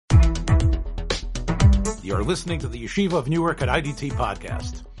You're listening to the Yeshiva of Newark at IDT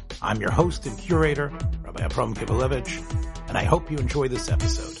podcast. I'm your host and curator, Rabbi Abram Kibalevich, and I hope you enjoy this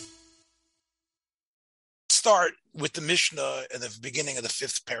episode. Start with the Mishnah at the beginning of the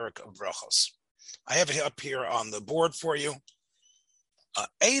fifth parak of Brachos. I have it up here on the board for you.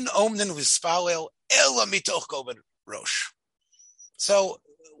 Ein omnen v'spalel ela mitoch koved rosh. So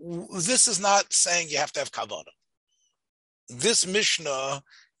this is not saying you have to have kavanah. This Mishnah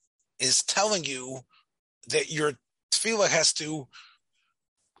is telling you that your tefillah has to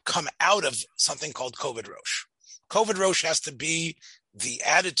come out of something called koved rosh. Koved rosh has to be the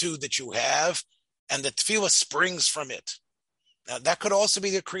attitude that you have, and the tefillah springs from it. Now, that could also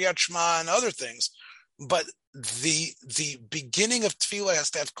be the Kriyat Shema and other things, but the beginning of tefillah has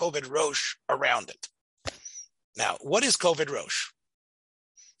to have koved rosh around it. Now, what is koved rosh?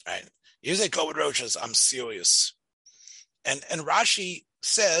 Right? You say koved rosh is I'm serious. And Rashi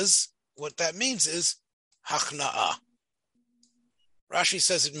says what that means is hachna'ah. Rashi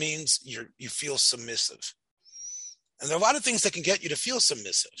says it means you feel submissive. And there are a lot of things that can get you to feel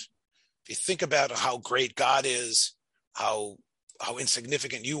submissive. If you think about how great God is, how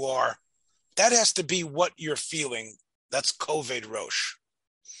insignificant you are, that has to be what you're feeling. That's koved rosh.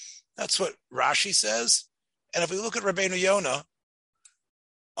 That's what Rashi says. And if we look at Rabbeinu Yonah,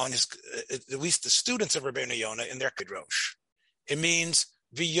 on his, at least the students of Rabbeinu Yonah in their koved rosh, it means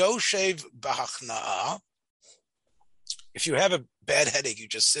v'yoshev b'hachna'ah. If you have a bad headache, you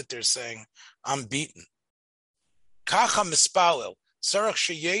just sit there saying, I'm beaten. Kacha mispalel, tzarech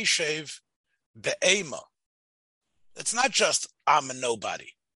sheyeshev be'ema. It's not just I'm a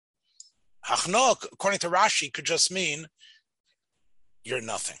nobody. Hachna'ah, according to Rashi, could just mean you're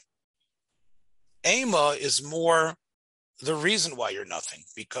nothing. Ema is more the reason why you're nothing,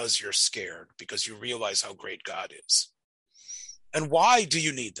 because you're scared, because you realize how great God is. And why do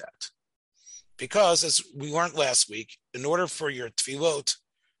you need that? Because, as we learned last week, in order for your tefillot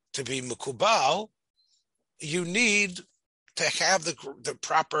to be mekubal, you need to have the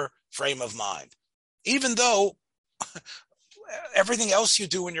proper frame of mind. Even though everything else you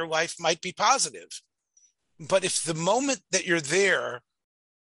do in your life might be positive. But if the moment that you're there,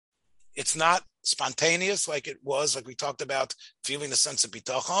 it's not spontaneous like it was, like we talked about, feeling a sense of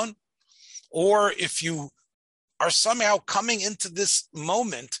bitachon, or if you are somehow coming into this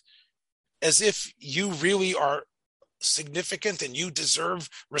moment as if you really are significant and you deserve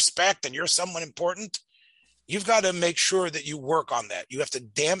respect and you're someone important, you've got to make sure that you work on that. You have to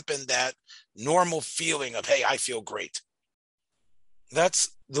dampen that normal feeling of, hey, I feel great.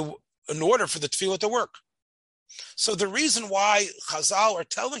 That's in order for the tefillah to work. So the reason why Chazal are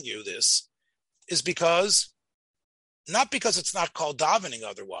telling you this is not because it's not called davening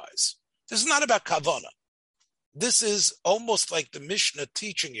otherwise. This is not about kavanah. This is almost like the Mishnah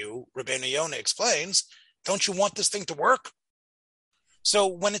teaching you, Rabbeinu Yonah explains, don't you want this thing to work? So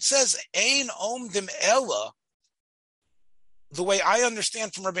when it says, Ein omdim ela, the way I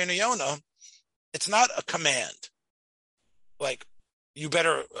understand from Rabbeinu Yonah, it's not a command. Like, you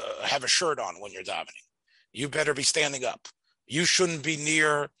better have a shirt on when you're davening. You better be standing up. You shouldn't be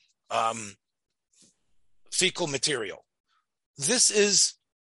near fecal material. This is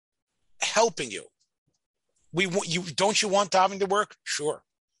helping you. Don't you want davening to work? Sure.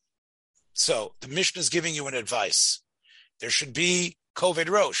 So the Mishnah is giving you an advice. There should be koved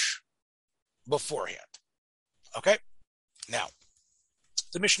rosh beforehand. Okay? Now,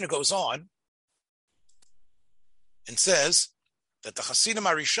 the Mishnah goes on and says that the Chasidim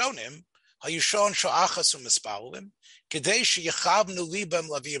Arishonim hayushon sha'achas u'mispalim kedei sheyechavnu libam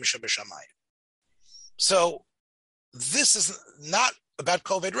laviyim shebeshamayim. So this is not about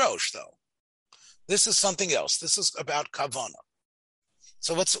koved rosh, though. This is something else. This is about kavanah.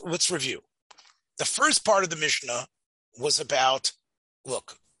 So let's review. The first part of the Mishnah was about,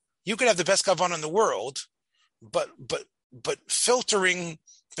 look, you could have the best kavanah in the world, but filtering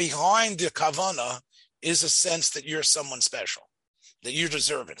behind the kavanah is a sense that you're someone special, that you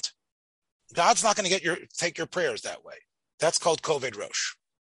deserve it. God's not going to take your prayers that way. That's called koved rosh.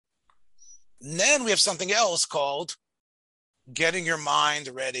 And then we have something else called getting your mind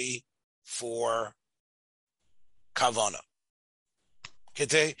ready for kavanah.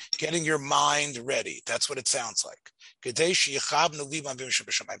 Getting your mind ready. That's what it sounds like.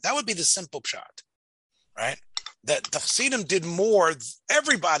 That would be the simple pshat, right? That the Chassidim did more.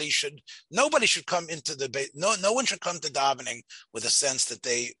 Nobody should come into the no one should come to davening with a sense that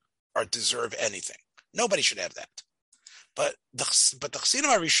they deserve anything. Nobody should have that. But the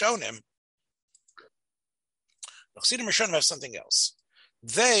Chassidim Arishonim, have something else.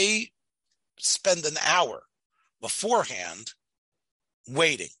 They spend an hour beforehand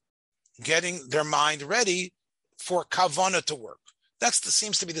waiting. getting their mind ready for kavana to work.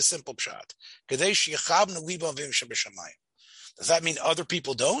 Seems to be the simple pshat. Does that mean other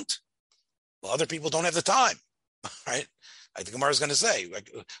people don't? Well, other people don't have the time, right? I think Gemara is going to say,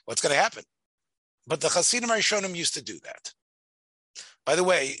 like, what's going to happen? But the Hasidim Rishonim used to do that. By the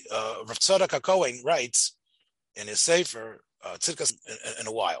way, Rav Tzadok HaKohen writes in his Sefer, Tzidkas in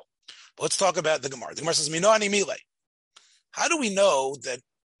a while. But let's talk about the Gemara. The Gemara says, Mino ani mile. How do we know that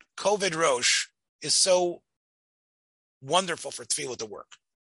Koved Rosh is so wonderful for tefillah to work?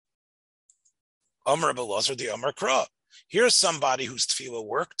 Amar Belazar the Amar Kra. Here's somebody whose tefillah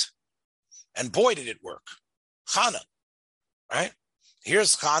worked, and boy did it work. Chana, right?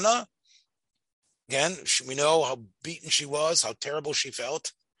 Here's Chana. Again, we know how beaten she was, how terrible she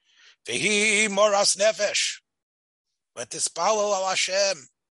felt. Vehi moras nefesh. But tispalo al Hashem.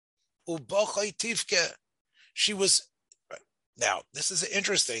 Ubochai tivke. She was. Now, this is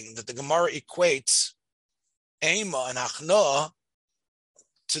interesting that the Gemara equates Ema and Achna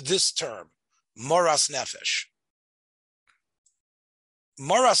to this term, moras nefesh.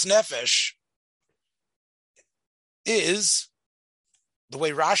 Moras nefesh is, the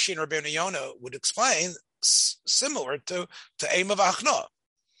way Rashi and Rabbeinu Yonah would explain, similar to Ema v'Achna.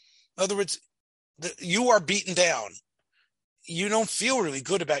 In other words, you are beaten down. You don't feel really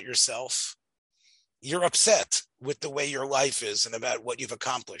good about yourself. You're upset with the way your life is and about what you've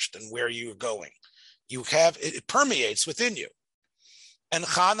accomplished and where you're going. It permeates within you. And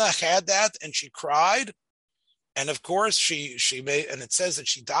Chana had that, and she cried. And of course, she made, and it says that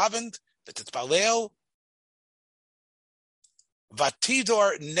she davened, that titpalel,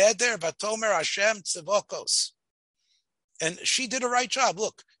 vatidor neder vatomer Hashem tzivokos. And she did a right job.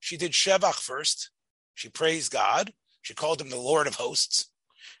 Look, she did Shevach first. She praised God. She called him the Lord of Hosts.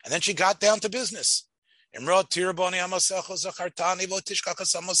 And then she got down to business.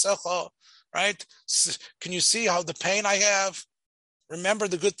 Right? Can you see how the pain I have? Remember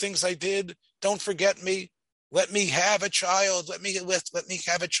the good things I did. Don't forget me. Let me have a child. Let me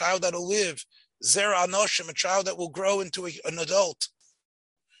have a child that'll live. Zera Anoshim, a child that will grow into an adult.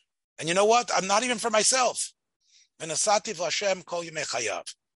 And you know what? I'm not even for myself. I'll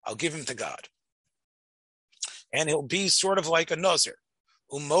give him to God. And he'll be sort of like a Nazir.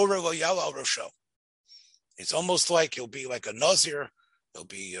 It's almost like he'll be like a Nazir. He'll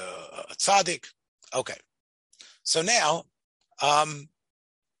be a tzaddik. Okay. So now,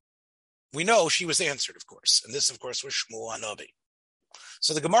 we know she was answered, of course. And this, of course, was Shmuel Hanavi.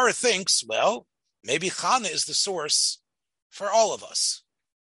 So the Gemara thinks, well, maybe Chana is the source for all of us.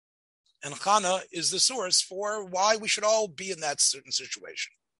 And Chana is the source for why we should all be in that certain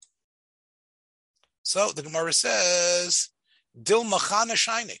situation. So the Gemara says, Dilma Chana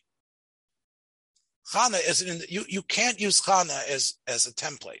Shiny. Chana is you can't use Chana as a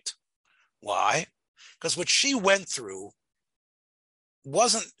template. Why? Because what she went through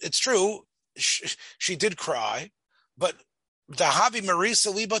it's true, she did cry, but Dahavi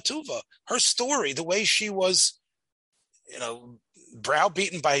Marisa Liba Tuva, her story, the way she was,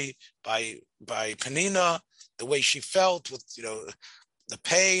 browbeaten by Penina, the way she felt with, the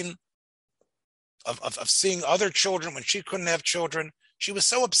pain of seeing other children when she couldn't have children, she was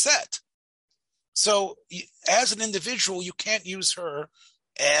so upset. So as an individual, you can't use her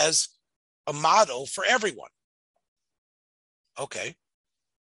as a model for everyone. Okay.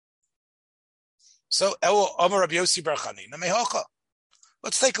 So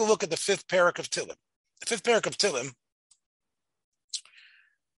let's take a look at the fifth parak of Tilim. The fifth parak of Tilim,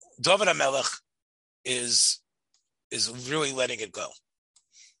 David HaMelech is really letting it go.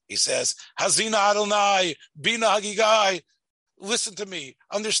 He says, Hazina Adonai, Bina Hagigai, listen to me,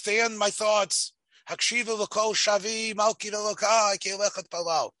 understand my thoughts. Hakshiva l'kol shavi, malki l'lokai, ke'lechat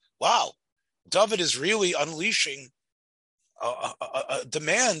palau. Wow, David is really unleashing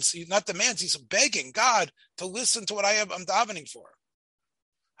demands, not demands, he's begging God to listen to what I'm davening for.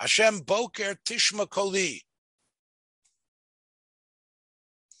 Hashem boker tishma koli.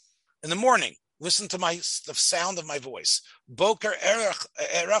 In the morning, listen to the sound of my voice. Boker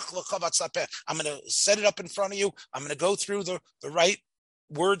erech l'chavat sapeh. I'm going to set it up in front of you. I'm going to go through the right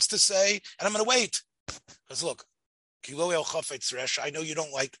words to say, and I'm going to wait. Because look, I know you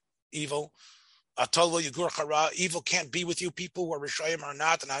don't like evil. Evil can't be with you. People who are Rishayim are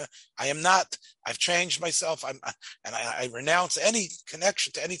not, and I am not. I've changed myself. I renounce any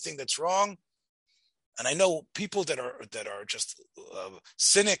connection to anything that's wrong. And I know people that are just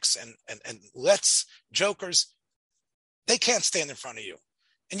cynics and jokers. They can't stand in front of you,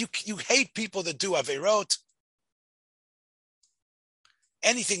 and you hate people that do averot.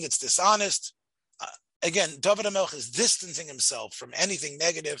 Anything that's dishonest. Again, David HaMelech is distancing himself from anything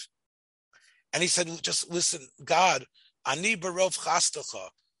negative. And he said, just listen, God, ani barov chastacha,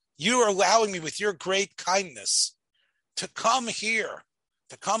 you are allowing me with your great kindness to come here,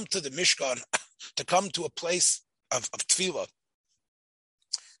 to come to the Mishkan, to come to a place of tefillah.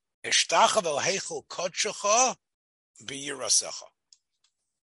 Ishtachav el heichel kodshecha b'yirasecha.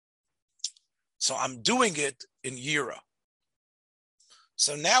 So I'm doing it in Yira.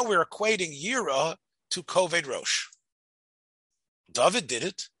 So now we're equating Yira to Koved Rosh. David did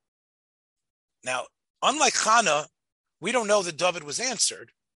it. Now, unlike Chana, we don't know that David was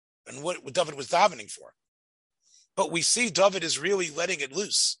answered and what David was davening for. But we see David is really letting it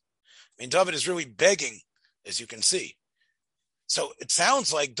loose. I mean, David is really begging, as you can see. So it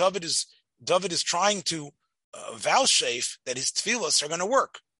sounds like David is trying to vouchsafe that his tefillos are going to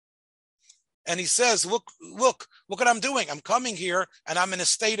work. And he says, look what I'm doing. I'm coming here and I'm in a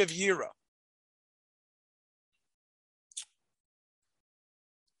state of Yira.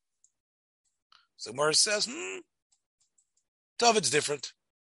 So Gemara says, David's different.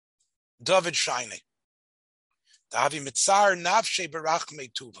 David's shining.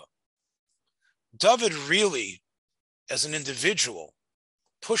 David really, as an individual,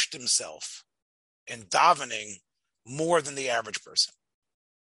 pushed himself in davening more than the average person.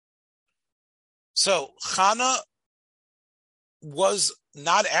 So Chana was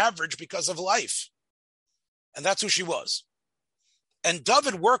not average because of life. And that's who she was. And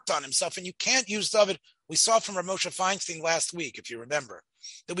David worked on himself, and you can't use David. We saw from Moshe Feinstein last week, if you remember,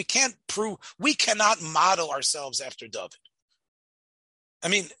 that we cannot model ourselves after David. I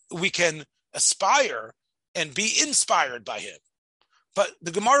mean, we can aspire and be inspired by him. But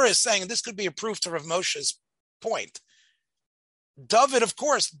the Gemara is saying, and this could be a proof to Rav Moshe's point, David, of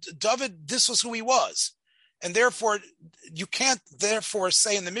course, this was who he was. And therefore, you can't therefore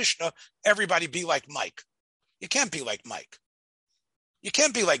say in the Mishnah, everybody be like Mike. You can't be like Mike. You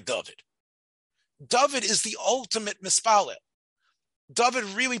can't be like David. David is the ultimate mispalel. David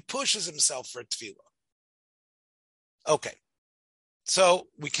really pushes himself for tefillah. Okay. So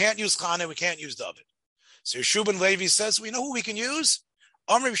we can't use Chana, we can't use David. So Yeshua ben Levi says, we know who we can use?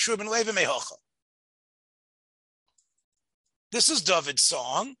 Amri Yeshua ben Levi mehocha. This is David's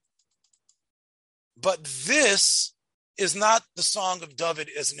song, but this is not the song of David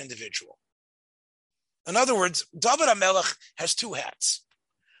as an individual. In other words, David HaMelech has two hats.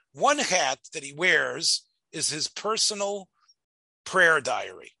 One hat that he wears is his personal prayer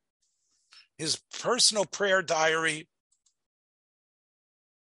diary. His personal prayer diary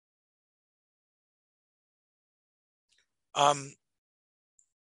a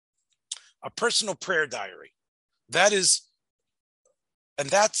personal prayer diary. That's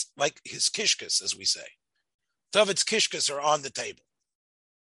like his kishkas, as we say. David's kishkas are on the table.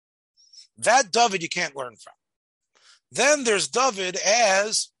 That David you can't learn from. Then there's David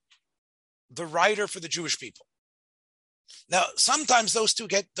as the writer for the Jewish people. Now, sometimes those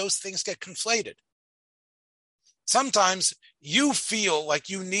things get conflated. Sometimes you feel like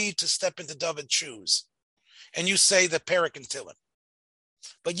you need to step into David's shoes and you say the Perek and Tillim.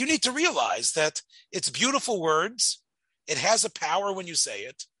 But you need to realize that it's beautiful words. It has a power when you say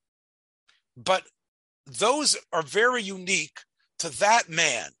it. But those are very unique to that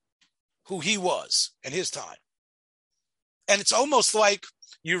man, who he was in his time. And it's almost like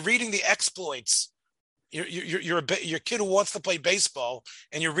you're reading the exploits. You're a kid who wants to play baseball,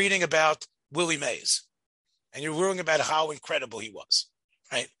 and you're reading about Willie Mays, and you're reading about how incredible he was,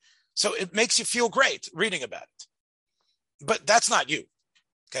 right? So it makes you feel great reading about it. But that's not you,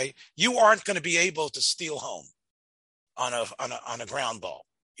 okay? You aren't going to be able to steal home on a ground ball.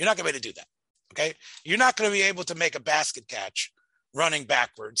 You're not going to be able to do that, okay? You're not going to be able to make a basket catch running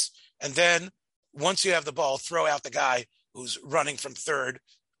backwards, and then once you have the ball, throw out the guy who's running from third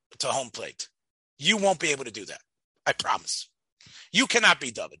to home plate. You won't be able to do that. I promise. You cannot be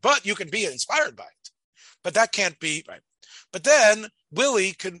David, but you can be inspired by it. But that can't be right. But then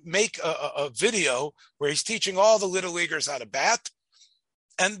Willie could make a video where he's teaching all the little leaguers how to bat,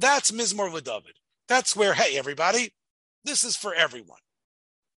 and that's Mizmor LeDavid. That's where, hey, everybody, this is for everyone.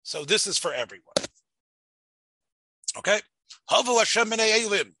 So this is for everyone. Okay? Havel Hashem b'nei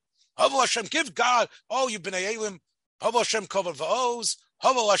Elim. Havel Hashem, give God, oh, you b'nei Elim. Havel Hashem kavod v'oz.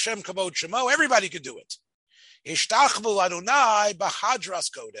 Havel Hashem kavod shemo. Everybody could do it. Ishtachvu Adonai b'hadras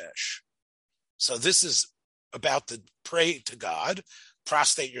kodesh. So this is about to pray to God,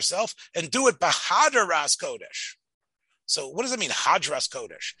 prostrate yourself, and do it b'hadras kodesh. So what does it mean, hadras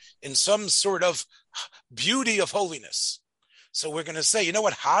kodesh? In some sort of beauty of holiness. So we're going to say, you know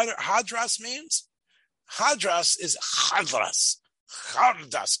what hadras means? Hadras is chadras,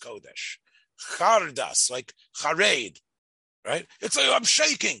 chardas kodesh, chardas, like chared, right? It's like, I'm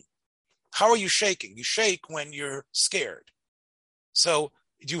shaking. How are you shaking? You shake when you're scared. So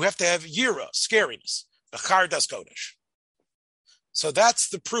you have to have yira, scariness, b'chardas kodesh. So that's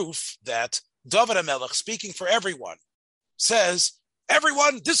the proof that David HaMelech, speaking for everyone, says,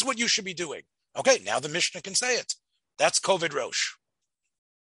 everyone, this is what you should be doing. Okay, now the Mishnah can say it. That's Kovid Rosh.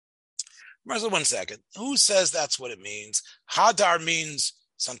 1 second. Who says that's what it means? Hadar means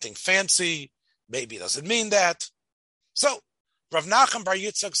something fancy. Maybe it doesn't mean that. So, Rav Nachum Bar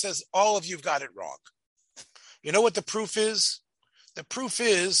Yitzchak says, all of you've got it wrong. You know what the proof is? The proof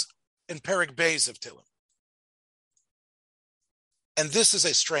is in Perek Beis of Tehillim. And this is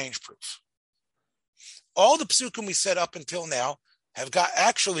a strange proof. All the psukim we said up until now have got,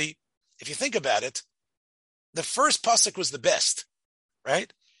 actually, if you think about it, the first pasuk was the best,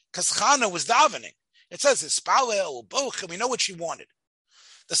 right? Because Chana was davening. It says, Ispalel, Boch, and we know what she wanted.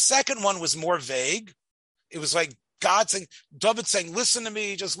 The second one was more vague. It was like God saying, David saying, listen to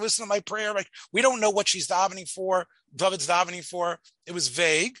me, just listen to my prayer. Like, we don't know what she's davening for, David's davening for. It was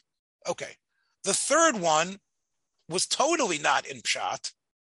vague. Okay. The third one was totally not in Pshat,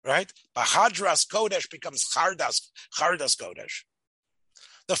 right? Bahadras Kodesh becomes Chardas Kodesh.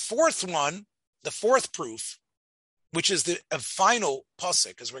 The fourth one, the fourth proof, which is the final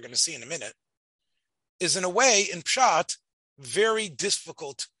pasuk, as we're going to see in a minute, is in a way, in Pshat, very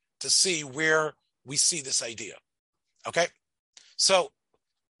difficult to see where we see this idea. Okay? So,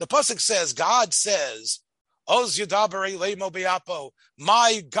 the pasuk says, God says, Oz Yadabarei Leimo Beapo,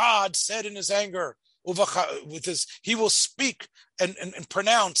 my God said in his anger, with his, he will speak and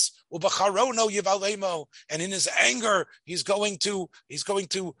pronounce, Uvacharono Yivalemo, and in his anger, he's going to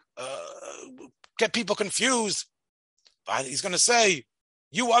get people confused. He's going to say,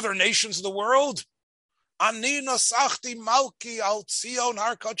 you other nations of the world, Ani nasachti malki al Tzion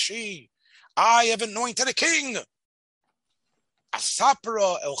har kadoshi, I have anointed a king.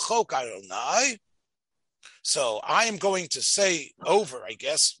 Asapra el chok Adonai. So I am going to say over, I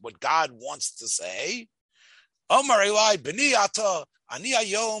guess, what God wants to say. Omar Elai b'ni ata ani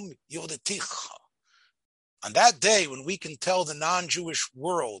hayom yodeticha. On that day, when we can tell the non-Jewish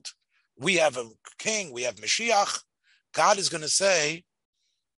world, we have a king, we have Mashiach, God is going to say,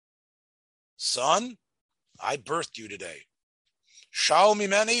 son, I birthed you today. Shal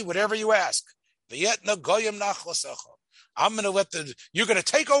mimeni, whatever you ask. V'yetna goyim nachlasecha. I'm going to you're going to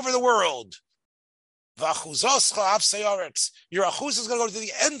take over the world. Your achuz is going to go to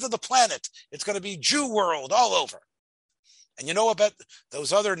the ends of the planet. It's going to be Jew world all over. And you know about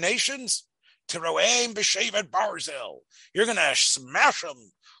those other nations? Tiroim b'shevet barzel. You're going to smash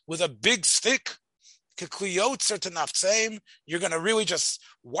them with a big stick. Kikliyotzer to nafseim. You're going to really just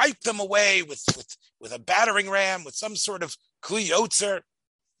wipe them away with a battering ram, with some sort of kliyotzer.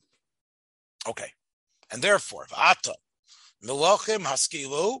 Okay. And therefore, v'ata milachim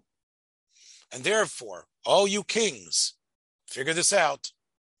haskilu. And therefore, all you kings, figure this out.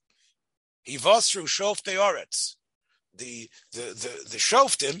 Hivasru shoftei aretz. The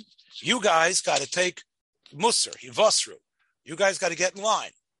shoftim, you guys got to take musar, hivasru. You guys got to get in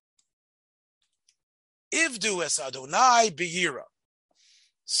line. Ivdu es Adonai b'yira.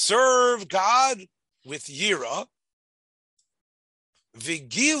 Serve God with yira.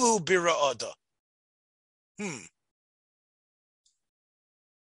 Vigilu bira'ada.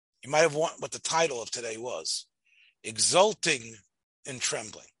 You might have wondered what the title of today was. Exulting and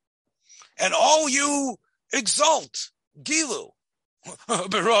trembling. And all you exult, gilu,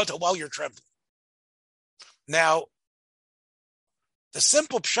 bira'ada, while you're trembling. Now, the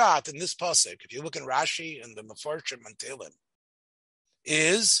simple pshat in this pasuk, if you look in Rashi and the Mefarshim and Tehillim,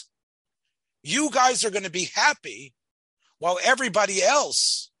 is you guys are going to be happy while everybody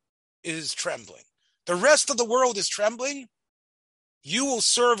else is trembling. The rest of the world is trembling. You will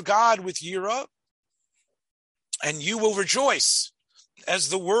serve God with yira, and you will rejoice as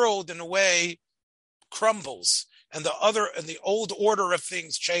the world, in a way, crumbles, and the old order of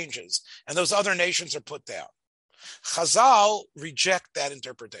things changes, and those other nations are put down. Chazal reject that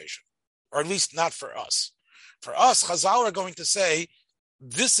interpretation, or at least not for us. For us, Chazal are going to say,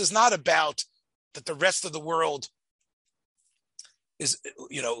 this is not about that the rest of the world is,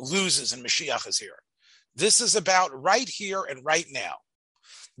 loses and Mashiach is here. This is about right here and right now.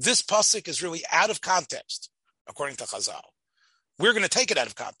 This pasuk is really out of context, according to Chazal. We're going to take it out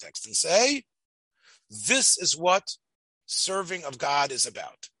of context and say, this is what serving of God is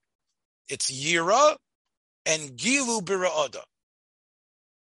about. It's yira and gilu bira'ada.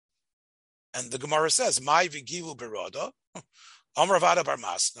 And the Gemara says, "My v'gilu bira'ada, Amar Vada Bar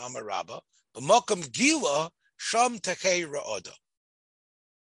Masna, Amar Rabba, b'makam gila sham tekei ra'ada."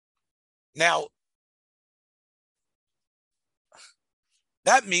 Now,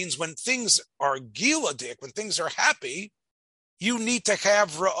 That means when things are giladik, when things are happy, you need to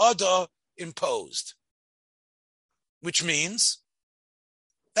have ra'ada imposed, which means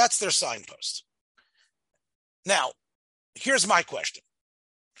that's their signpost. Now, here's my question.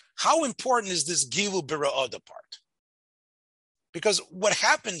 How important is this gilu b'ra'ada part? Because what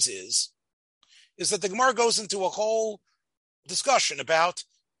happens is that the Gemara goes into a whole discussion about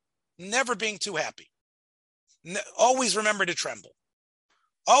never being too happy. Always remember to tremble.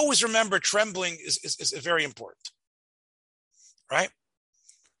 Always remember trembling is very important, right?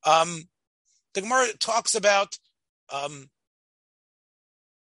 The Gemara talks about, right?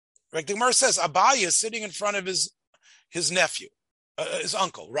 The Gemara says Abaye is sitting in front of his nephew, his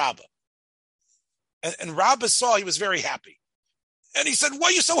uncle, Rabbah. And Rabbah saw he was very happy. And he said,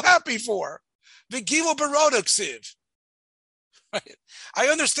 what are you so happy for? V'gilo baroda ksiv. Right? I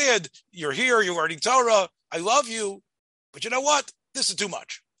understand you're here, you're learning Torah, I love you, but you know what? This is too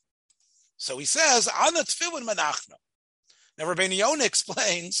much. So he says, Ana tefillin manachna. Now, Rabbeinu Yonah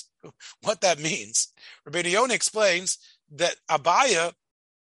explains what that means. Rabbeinu Yonah explains that Abaya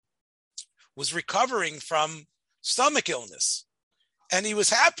was recovering from stomach illness, and he was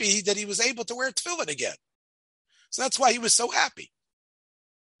happy that he was able to wear tefillin again. So that's why he was so happy.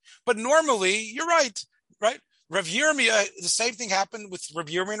 But normally, you're right? Rav Yirmiyah, the same thing happened with Rav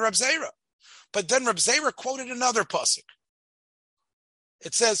Yirmiyah and Rav Zera. But then Rav Zera quoted another pasuk.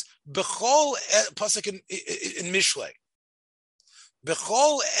 It says, "Bechol pasuk in Mishlei,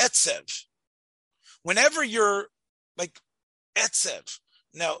 Bechol etzev." Whenever you're like etzev,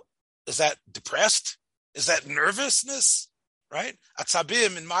 now is that depressed? Is that nervousness? Right?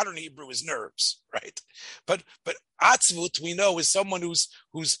 Atzabim in modern Hebrew is nerves, right? But atzvut we know is someone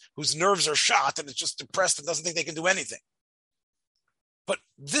whose nerves are shot and is just depressed and doesn't think they can do anything. But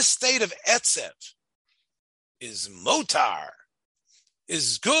this state of etzev is motar,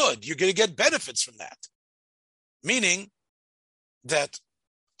 is good. You're going to get benefits from that. Meaning that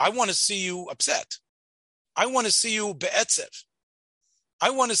I want to see you upset. I want to see you be'etzev. I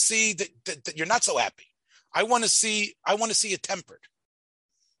want to see that you're not so happy. I want to see you tempered.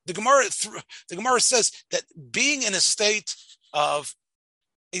 The Gemara says that being in a state of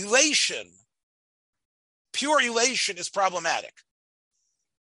elation, pure elation, is problematic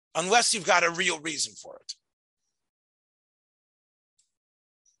unless you've got a real reason for it.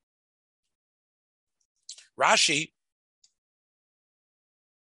 Rashi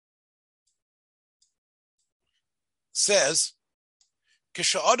says,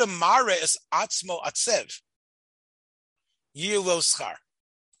 "K'sha'adam mare es atzmo atzev, yilo schar."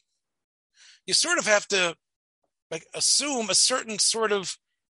 You sort of have to assume a certain sort of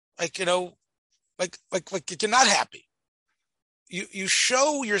like you're not happy. You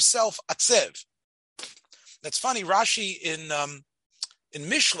show yourself atzev. That's funny. Rashi in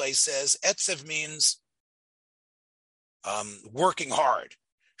Mishlei says etzev means working hard,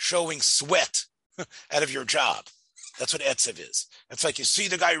 showing sweat out of your job. That's what etzev is. It's like you see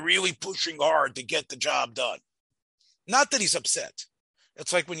the guy really pushing hard to get the job done. Not that he's upset.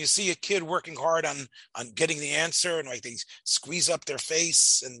 It's like when you see a kid working hard on getting the answer, and like they squeeze up their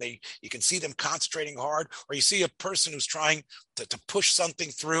face and you can see them concentrating hard, or you see a person who's trying to push something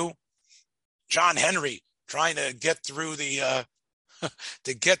through. John Henry trying to get through the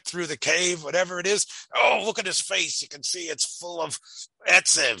cave, whatever it is. Oh, look at his face. You can see it's full of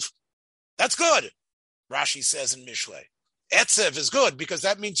etzev. That's good. Rashi says in Mishlei, etzev is good because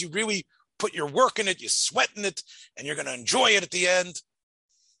that means you really put your work in it, you sweat in it, and you're going to enjoy it at the end.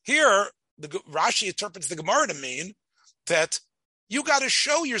 Here, Rashi interprets the Gemara to mean that you got to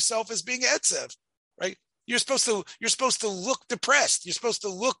show yourself as being etzev, right? You're supposed to look depressed. You're supposed to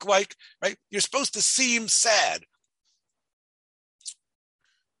look like, right? You're supposed to seem sad.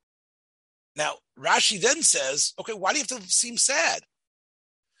 Now, Rashi then says, okay, why do you have to seem sad?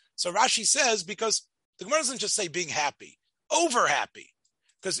 So Rashi says, because the Gemara doesn't just say being happy, over happy.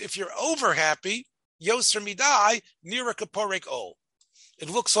 Because if you're over happy, yoser midai, nira kaporek ol. It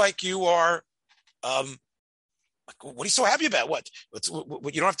looks like you are, what are you so happy about? What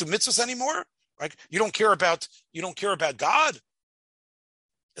you don't have to mitzvahs anymore? Right? You don't care about God.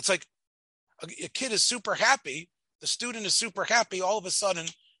 It's like a kid is super happy. The student is super happy. All of a sudden,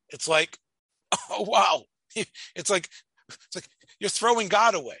 it's like, oh wow! It's like you're throwing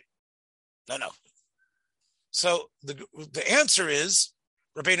God away. No. So the answer is,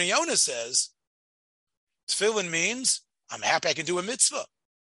 Rabbeinu Yonah says, tefillin means I'm happy I can do a mitzvah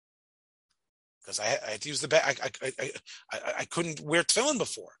because I had to use I couldn't wear tefillin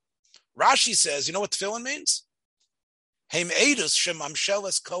before. Rashi says, you know what tefillin means? Heim edus shemam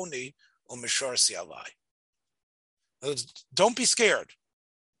sheles koni umishor sialai. Don't be scared.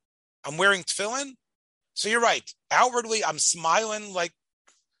 I'm wearing tefillin. So you're right. Outwardly, I'm smiling like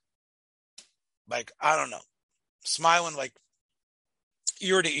I don't know, smiling like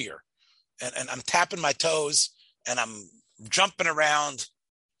ear to ear. And I'm tapping my toes and I'm jumping around.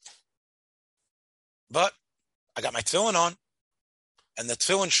 But I got my tefillin on. And the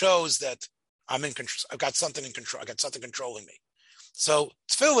tefillin shows that I'm in control. I've got something in control. I got something controlling me. So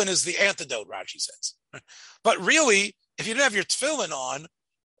tefillin is the antidote, Rashi says. But really, if you didn't have your tefillin on,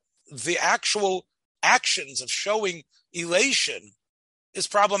 the actual actions of showing elation is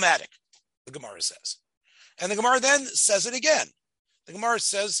problematic, the Gemara says. And the Gemara then says it again. The Gemara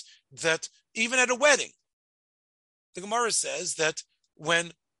says that even at a wedding, the Gemara says that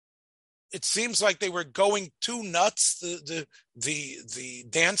when it seems like they were going too nuts, the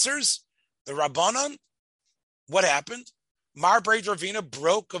dancers, the Rabbanon, what happened? Mar Braid Ravina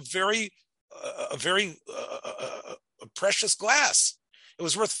broke a very precious glass. It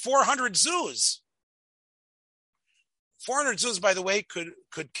was worth 400 zuz. 400 zuz, by the way,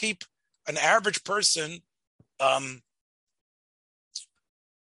 could keep an average person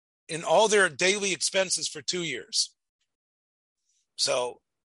in all their daily expenses for 2 years. So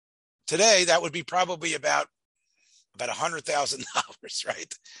today, that would be probably about $100,000,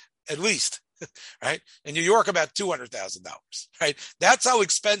 right? At least, right? In New York, about $200,000, right? That's how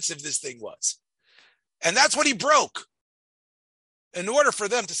expensive this thing was. And that's what he broke. In order for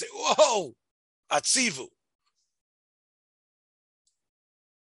them to say, whoa, atzivu.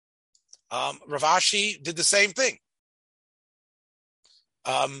 Rav Ashi did the same thing.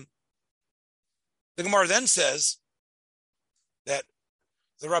 The Gemara then says that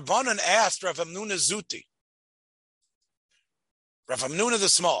the Rabbanan asked Rav Hamnuna Zuti, Rav Hamnuna the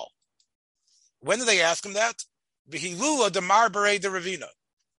Small. When did they ask him that? V'hilula de Mar Berei de Ravina.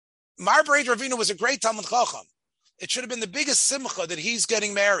 Mar Berei de Ravina was a great Talmud Chacham. It should have been the biggest simcha that he's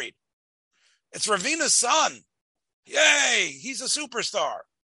getting married. It's Ravina's son. Yay, he's a superstar.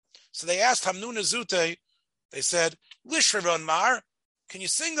 So they asked Hamnuna Zute, they said, Lishravan Mar, can you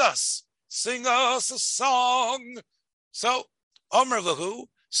sing us a song? So, Omer Lahu,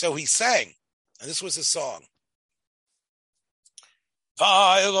 so he sang, and this was his song.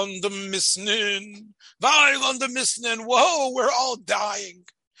 Weil on the misnin, whoa, we're all dying.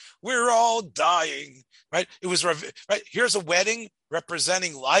 Right? It was right. Here's a wedding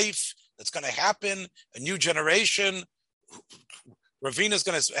representing life that's going to happen, a new generation. Ravina's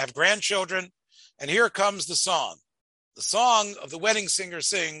going to have grandchildren, and here comes the song. The song of the wedding singer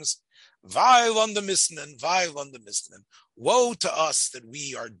sings, "Weil on the misnen, woe to us that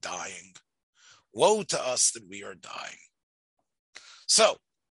we are dying. Woe to us that we are dying." So,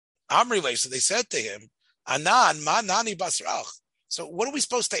 Amri, so they said to him, "Anan ma nani basrach." So, what are we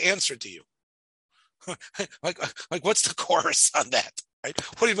supposed to answer to you? like, what's the chorus on that? Right?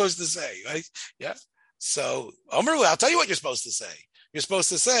 What are you supposed to say? Right? Yeah. So, Amri, I'll tell you what you're supposed to say. You're supposed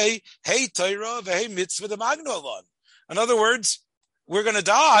to say, "Hey Torah, hey mitzvah the magnolon." In other words, we're going to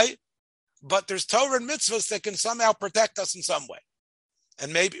die, but there's Torah and mitzvahs that can somehow protect us in some way.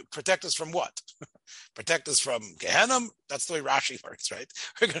 And maybe protect us from what? Protect us from Gehenna? That's the way Rashi works, right?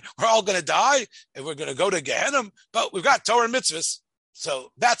 We're all going to die, and we're going to go to Gehenna, but we've got Torah and mitzvahs.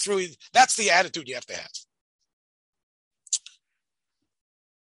 So that's the attitude you have to have.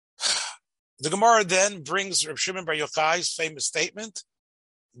 The Gemara then brings Reb Shimon Bar Yochai's famous statement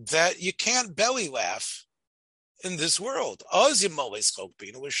that you can't belly laugh in this world.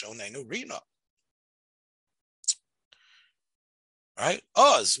 Right?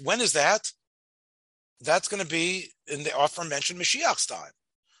 Oz. When is that? That's going to be in the aforementioned Mashiach's time.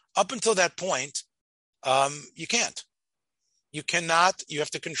 Up until that point, you can't. You cannot. You have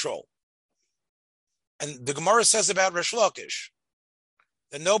to control. And the Gemara says about Rish Lakish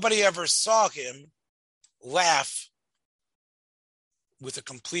that nobody ever saw him laugh with a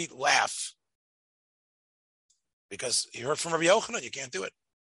complete laugh, because he heard from Rabbi Yochanan, you can't do it.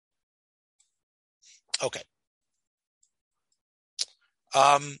 Okay.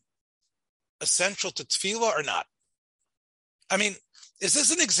 Essential to tefillah or not? I mean, is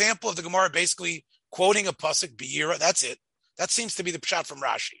this an example of the Gemara basically quoting a pasuk, Be'ira? That's it. That seems to be the pshat from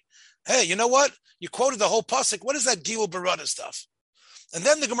Rashi. Hey, you know what? You quoted the whole pasuk. What is that Gilul Barada stuff? And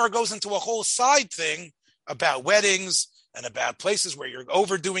then the Gemara goes into a whole side thing about weddings and about places where you're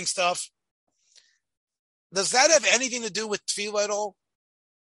overdoing stuff. Does that have anything to do with tefillah at all?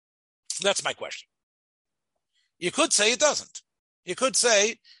 That's my question. You could say it doesn't. You could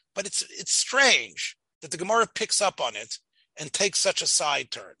say, but it's strange that the Gemara picks up on it and takes such a side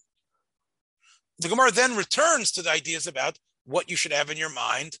turn. The Gemara then returns to the ideas about what you should have in your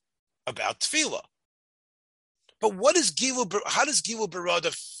mind about tefillah. But how does Gilul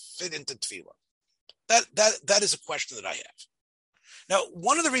Barada fit into tefillah? That is a question that I have. Now,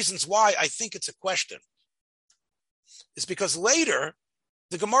 one of the reasons why I think it's a question is because later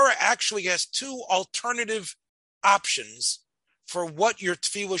the Gemara actually has two alternative options for what your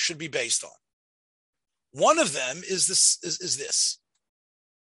tefillah should be based on. One of them is this.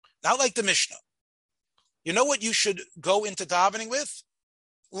 Not like the Mishnah. You know what you should go into davening with?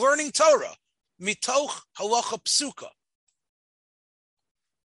 Learning Torah. Mitoch halacha psuka.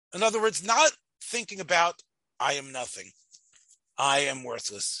 In other words, not thinking about, I am nothing. I am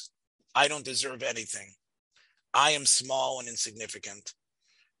worthless. I don't deserve anything. I am small and insignificant.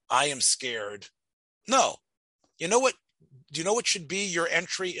 I am scared. No. You know what? Do you know what should be your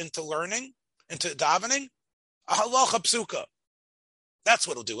entry into learning, into davening? A halacha psuka. That's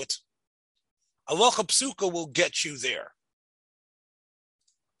what'll do it. Halacha psuka will get you there.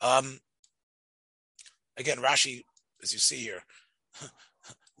 Again, Rashi, as you see here,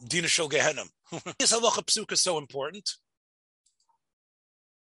 Dina Shel Gehenim. Is halacha psuka so important?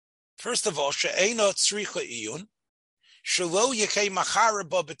 First of all, she'eino tzricha iyun, shelo yekei machara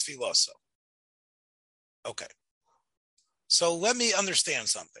ba b'tfiloso. Okay. So let me understand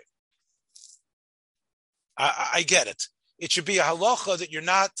something. I get it. It should be a halacha that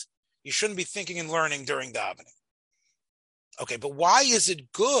you shouldn't be thinking and learning during davening. Okay, but why is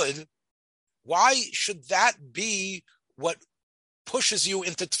it good? Why should that be what pushes you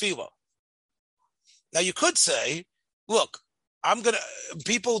into tefillah? Now you could say, look,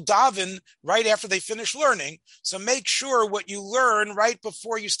 people daven right after they finish learning, so make sure what you learn right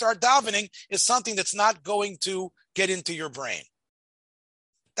before you start davening is something that's not going to get into your brain.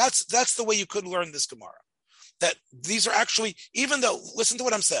 That's the way you could learn this Gemara. That these are actually, even though, listen to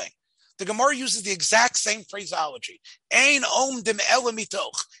what I'm saying, the Gemara uses the exact same phraseology. Ein omdim ela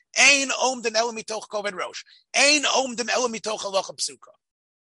mitoch. Ein omdim ela mitoch koved rosh. Ein omdim ela mitoch halacha psuka.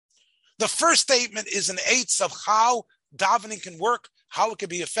 The first statement is an eighth of how davening can work, how it can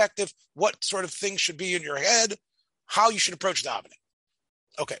be effective, what sort of things should be in your head, how you should approach davening.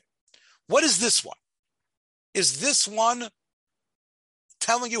 Okay. What is this one? Is this one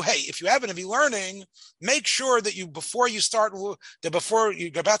telling you, hey, if you happen to be learning, make sure that before you're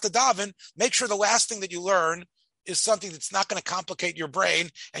about to daven, make sure the last thing that you learn is something that's not going to complicate your brain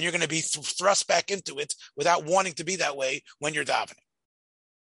and you're going to be thrust back into it without wanting to be that way when you're davening.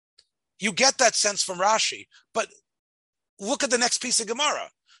 You get that sense from Rashi, but look at the next piece of Gemara.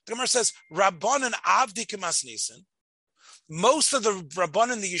 The Gemara says, Rabbanan avdi kemas nisan. Most of the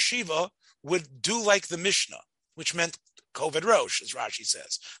Rabbanan in the yeshiva would do like the Mishnah, which meant Koved Rosh, as Rashi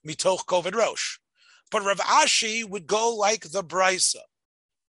says, mitoch Koved Rosh. But Rav Ashi would go like the Brisa.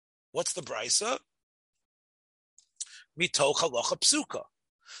 What's the Brisa? Mitoch halacha psuka.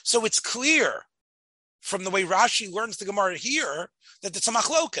 So it's clear from the way Rashi learns the Gemara here that it's a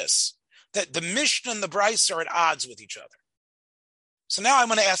machlokas, that the Mishnah and the Brisa are at odds with each other. So now I'm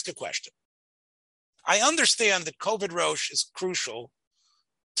going to ask a question. I understand that Koved Rosh is crucial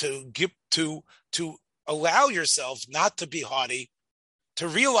to allow yourself not to be haughty, to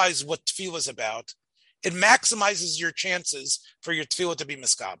realize what tefillah is about. It maximizes your chances for your tefillah to be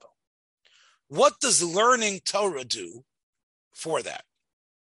miskabel. What does learning Torah do for that?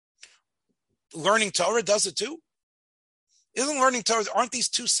 Learning Torah does it too? Isn't learning Torah, aren't these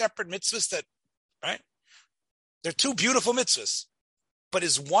two separate mitzvahs right? They're two beautiful mitzvahs. But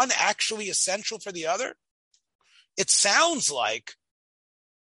is one actually essential for the other? It sounds like,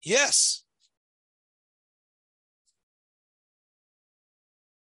 yes.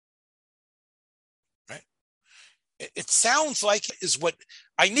 Right? It sounds like is what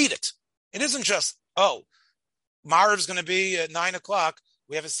I need it. It isn't just, Ma'ariv going to be at 9:00.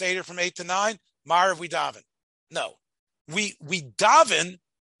 We have a Seder from 8 to 9. Ma'ariv, we daven. No. We daven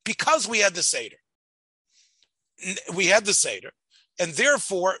because we had the Seder. We had the Seder. And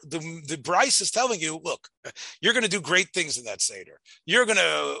therefore, the Bryce is telling you, look, you're going to do great things in that Seder. You're going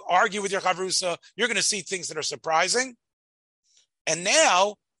to argue with your Chavrusa. You're going to see things that are surprising. And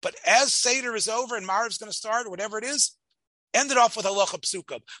now, but as Seder is over and Ma'ariv is going to start, or whatever it is, end it off with halacha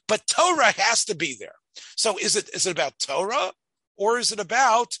psuka. But Torah has to be there. So is it about Torah or is it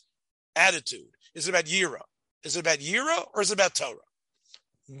about attitude? Is it about Yira? Is it about Yira or is it about Torah?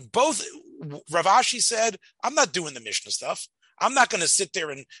 Both, Rav Ashi said, I'm not doing the Mishnah stuff. I'm not going to sit there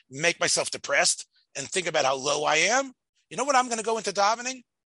and make myself depressed and think about how low I am. You know what I'm going to go into davening?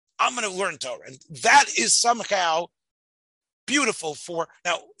 I'm going to learn Torah. And that is somehow beautiful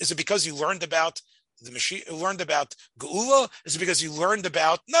now, is it because you learned about the Mashiach, learned about Geula? Is it because you learned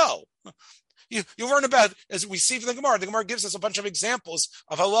about, no. You learn about, as we see from the Gemara gives us a bunch of examples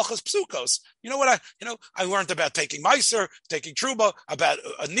of halachas psukos. You know what I learned about taking meiser, taking truba, about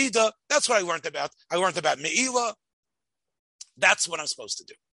a nida. That's what I learned about. I learned about meila. That's what I'm supposed to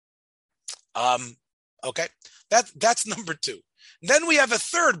do. Okay. That's number 2. Then we have a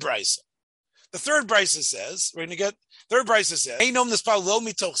third brisa. The third brisa says, we're going to get, third brisa says, Einom nispal lo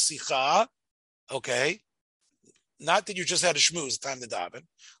mitoch sicha. Okay. Not that you just had a shmooze, time to daven.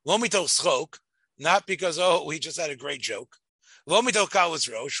 Lo mitoch schok. Not because, we just had a great joke. Lo mitoch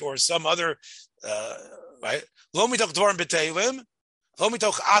kalas rosh, or some other, right? Lo mitoch dvarim b'teilim. Lo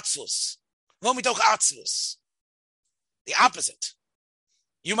mitoch atzlus. Lo mitoch atzlus. The opposite.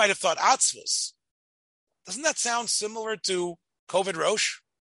 You might have thought atzlus. Doesn't that sound similar to COVID rosh?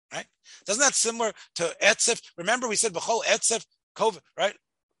 Right? Doesn't that similar to etzef? Remember we said b'chol etzef, COVID, right?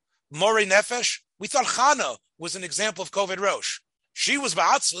 Mori nefesh. We thought Chana was an example of COVID rosh. She was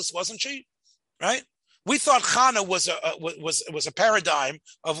ba'atzlus, wasn't she? Right? We thought Chana was a paradigm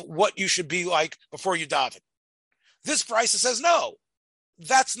of what you should be like before you daven. This brisa says no.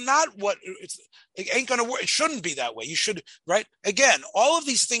 That's not what it ain't gonna work. It shouldn't be that way. You should, right? Again, all of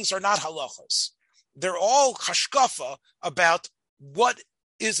these things are not halachos. They're all hashkafa about what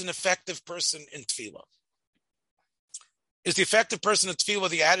is an effective person in tefillah. Is the effective person in tefillah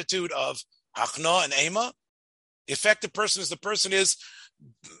the attitude of hachna and ema? The effective person is the person is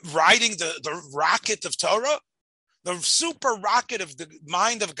riding the rocket of Torah, the super rocket of the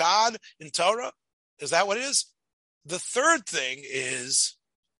mind of God in Torah. Is that what it is? The third thing is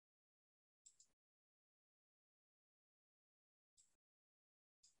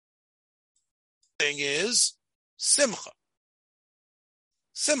simcha.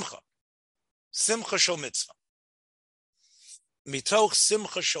 Simcha. Simcha shel mitzvah. Mitoch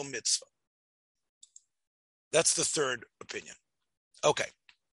simcha shel mitzvah. That's the third opinion. Okay.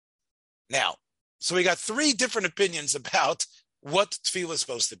 Now, so we got 3 different opinions about what tefillah is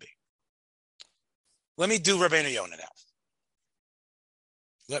supposed to be. Let me do Rabbeinu Yonah now.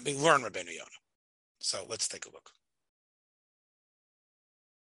 Let me learn Rabbeinu Yonah. So let's take a look.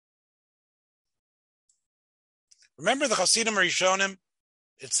 Remember the Chasidim Rishonim?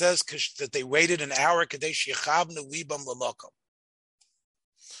 It says that they waited an hour kadesh yechavnu libam l'makom.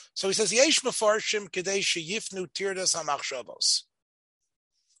 So he says yesh mefarshim kadesh yifnu tirdas hamachshavos.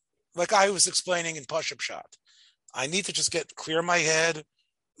 Like I was explaining in Pashup Pshat, I need to just clear my head.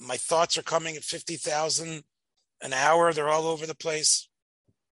 My thoughts are coming at 50,000 an hour. They're all over the place,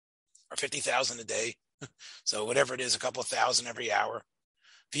 or 50,000 a day. So whatever it is, a couple of thousand every hour.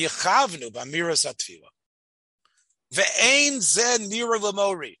 V'yechavnu b'amiras atfilah. Ve'ein zeh nira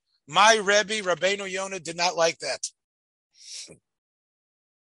l'mori. My Rebbe, Rabbeinu Yonah, did not like that.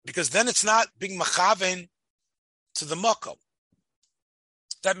 Because then it's not being machaven to the makom.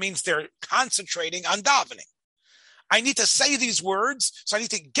 That means they're concentrating on davening. I need to say these words, so I need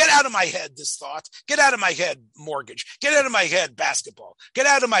to get out of my head this thought, get out of my head mortgage, get out of my head basketball, get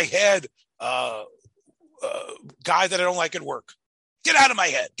out of my head guy that I don't like at work. Get out of my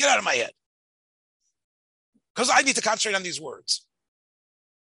head, get out of my head. Because I need to concentrate on these words.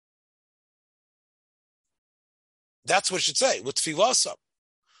 That's what it should say, with tefillah.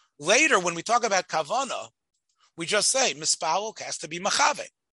 Later, when we talk about kavana, we just say, mispalel has to be machave.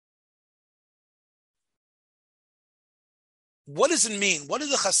 What does it mean? What do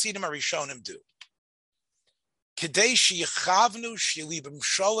the Chasidim Arishonim do? Kedei sheyichavnu shilibim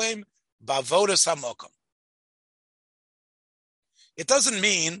sholem bavodas hamokom. It doesn't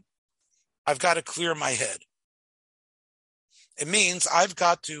mean I've got to clear my head. It means I've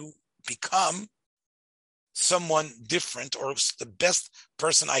got to become someone different or the best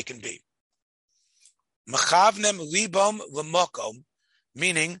person I can be. Machavnem libam l'mokom,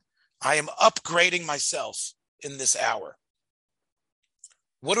 meaning I am upgrading myself in this hour.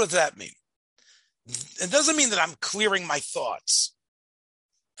 What does that mean? It doesn't mean that I'm clearing my thoughts,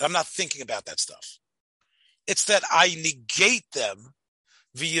 that I'm not thinking about that stuff. It's that I negate them.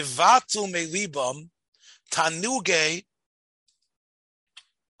 V'yivatu melibam tanuge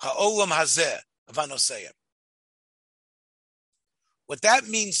ha'olam hazeh v'anoseyim. What that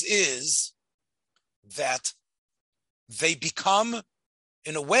means is that they become,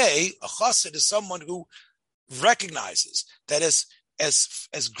 in a way, a chassid is someone who recognizes that as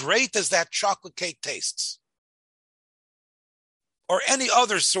great as that chocolate cake tastes, or any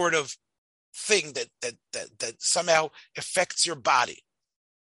other sort of thing that somehow affects your body,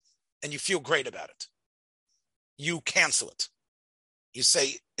 and you feel great about it, you cancel it. You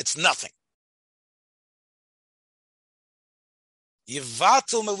say it's nothing.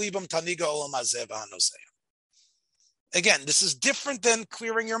 Again, this is different than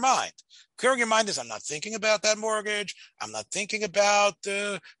clearing your mind. Clearing your mind is, I'm not thinking about that mortgage. I'm not thinking about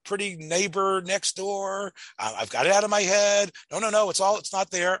the pretty neighbor next door. I've got it out of my head. No. It's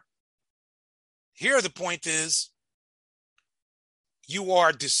not there. Here, the point is, you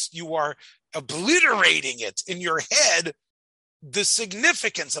are obliterating it in your head, the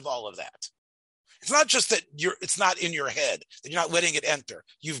significance of all of that. It's not just that it's not in your head, that you're not letting it enter.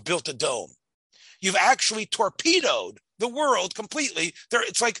 You've built a dome. You've actually torpedoed the world completely.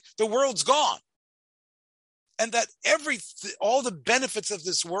 It's like the world's gone. And that all the benefits of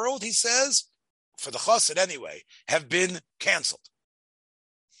this world, he says, for the chassid anyway, have been canceled.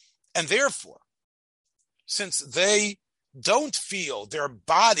 And therefore, since they don't feel their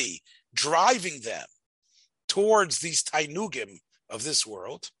body driving them towards these tainugim of this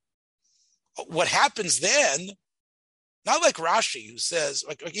world, what happens then, not like Rashi, who says,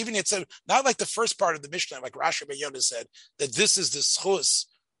 like even it said, not like the first part of the Mishnah, like Rashi Ben Yonah said, that this is the schus,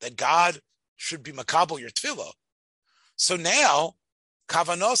 that God should be makabel your tefillah. So now,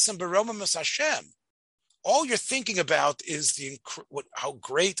 kavanos and baromamus Hashem, all you're thinking about is how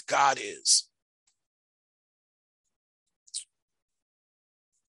great God is.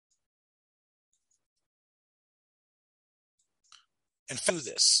 And through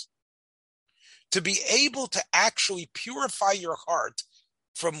this, to be able to actually purify your heart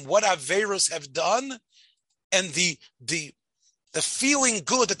from what Averos have done, and the feeling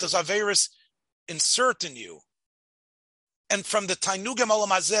good that those Averos insert in you, and from the Tainugim Olam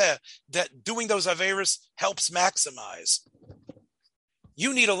Hazeh that doing those Averos helps maximize.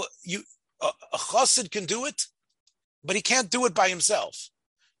 You need a chassid can do it, but he can't do it by himself.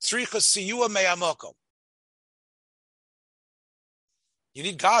 Tzricha siyua me'amokom. You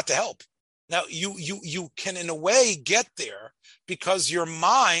need God to help. Now, you can, in a way, get there because your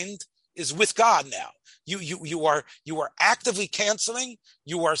mind is with God now. You are actively canceling.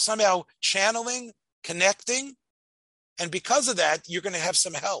 You are somehow channeling, connecting. And because of that, you're going to have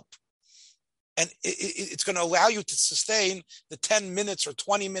some help. And it's going to allow you to sustain the 10 minutes or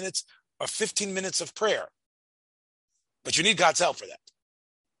 20 minutes or 15 minutes of prayer. But you need God's help for that.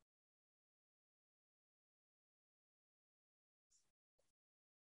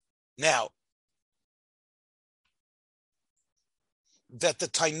 Now, that the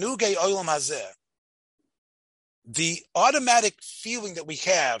Tainugei Olam Hazeh, the automatic feeling that we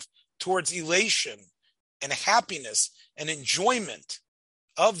have towards elation and happiness and enjoyment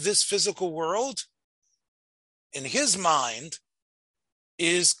of this physical world, in his mind,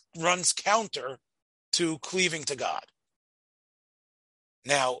 runs counter to cleaving to God.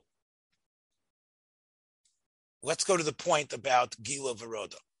 Now, let's go to the point about Gila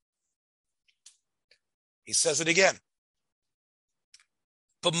Veroda. He says it again.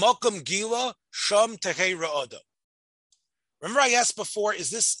 B'mokum Gila Sham Tehei Ra'oda. Remember I asked before,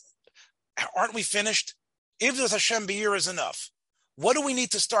 aren't we finished? If there's Hashem Be'ir is enough, what do we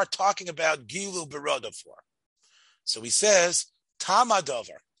need to start talking about Gilu Beroda for? So he says, Tama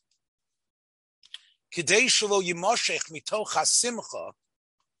Dover. Kidei Shelo Yimoshech Mitoch HaSimcha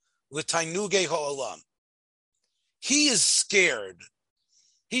L'Tainugei Ha'olam. He is scared.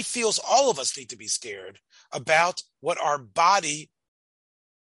 He feels all of us need to be scared about what our body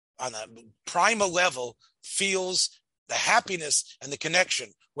on a primal level feels, the happiness and the connection,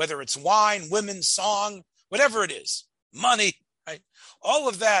 whether it's wine, women, song, whatever it is, money, right? All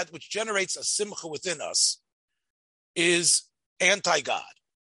of that which generates a simcha within us is anti-God.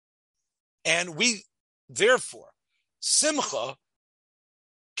 And we, therefore, simcha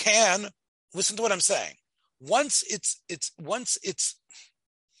can, listen to what I'm saying, once it's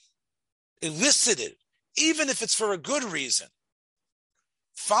elicited, even if it's for a good reason,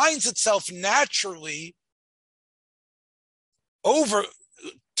 finds itself naturally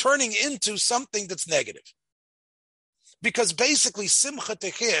turning into something that's negative. Because basically simcha to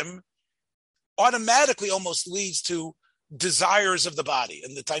him automatically almost leads to desires of the body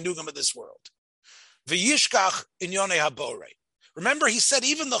and the tainugim of this world. V'yishkach inyonei haborei. Remember, he said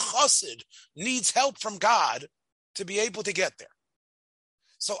even the chassid needs help from God to be able to get there.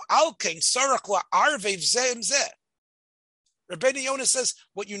 So alkein sarach la'arvev zeh im zeh. Rabbeinu Yonah says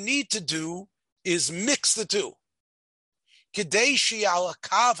what you need to do is mix the two. Kidei she'al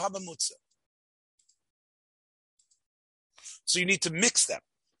hakav hamamutza. So you need to mix them.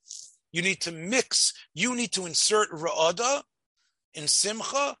 You need to mix. You need to insert ra'ada in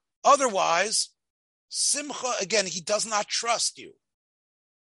simcha. Otherwise, simcha, again, he does not trust you.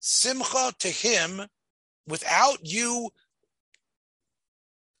 Simcha to him, without you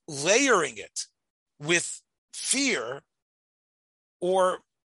layering it with fear or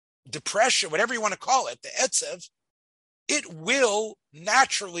depression, whatever you want to call it, the etzev, it will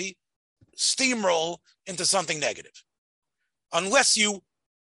naturally steamroll into something negative. Unless you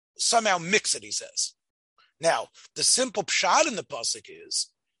somehow mix it, he says. Now, the simple pshat in the pasuk is,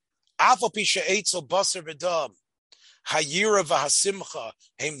 Afal pi she'etzel basar v'dam, hayira v'hasimcha,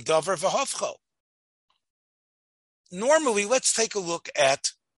 heim davar v'havcho. Normally, let's take a look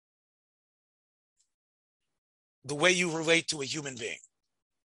at the way you relate to a human being.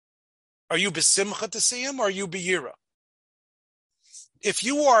 Are you besimcha to see him, or are you biyira? If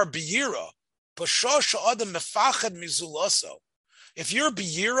you are biyira, if you're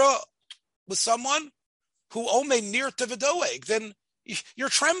biyira with someone who ome near to v'doeg, then you're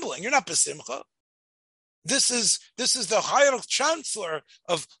trembling. You're not besimcha. This is the higher chancellor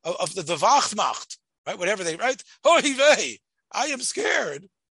of the Wachtmacht, right? Whatever they write. Oy vey, I am scared.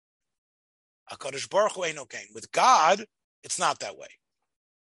 HaKadosh Baruch Hu eino kain. With God, it's not that way.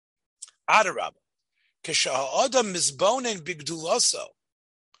 Adarabah, k'sha'adam mizbonen bigdulaso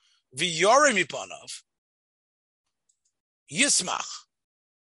v'yorem mipanav yismach.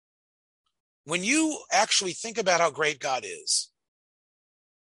 When you actually think about how great God is,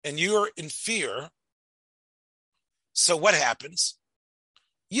 and you're in fear, so what happens?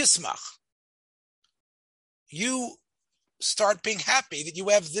 Yismach. You start being happy that you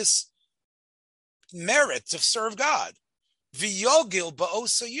have this merit to serve God. V'yogil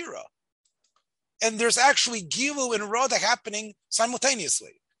ba'osa yira. And there's actually gilu and roda happening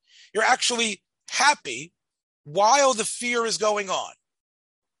simultaneously. You're actually happy while the fear is going on.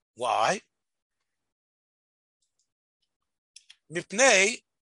 Why? Mipnei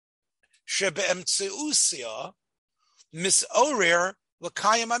shebe'emtseusia misorer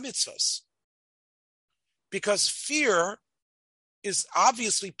l'kayim hamitzvos. Because fear is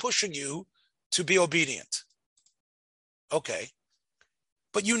obviously pushing you to be obedient. Okay.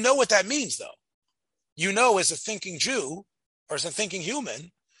 But you know what that means, though. You know, as a thinking Jew, or as a thinking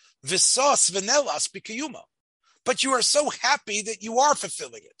human, visas venelas b'kiyuma. But you are so happy that you are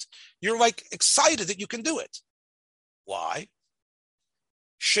fulfilling it. You're like excited that you can do it. Why?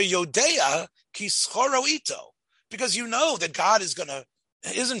 Sheyodea ki schoro ito. Because you know that God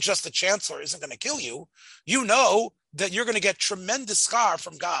isn't just the chancellor, isn't going to kill you. You know that you're going to get tremendous schar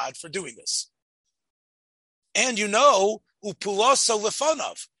from God for doing this. And you know, upuloso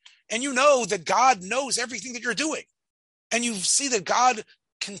lefonov. And you know that God knows everything that you're doing. And you see that God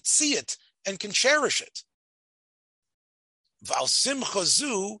can see it and can cherish it. Val simcha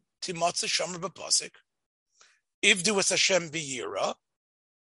zu timatza shomer b'pasik. Ivdu es Hashem b'yira.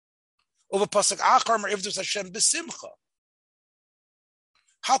 Over pasuk achar mer ivdu es Hashem b'simcha.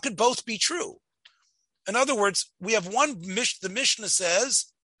 How could both be true? In other words, we have the Mishnah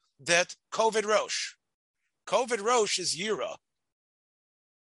says that Kovid Rosh. Kovid Rosh is Yira.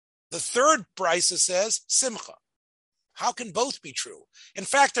 The third brisa says Simcha. How can both be true? In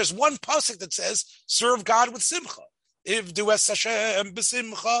fact, there's one pasuk that says, serve God with Simcha. Ivdu es Hashem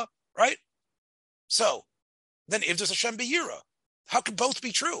b'simcha, right? So, then Ivdu es Hashem b'yira. How can both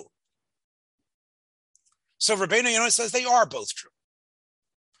be true? So Rabbeinu Yonah says they are both true.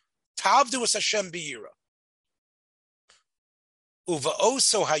 Tavdu es Hashem b'yira.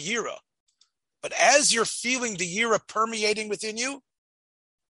 Uva'oso hayira. But as you're feeling the yira permeating within you,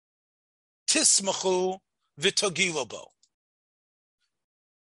 tismachu v'togilobo.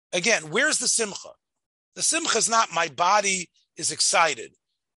 Again, where's the simcha? The simcha is not my body is excited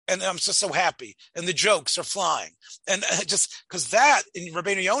and I'm just so happy and the jokes are flying. And just because that in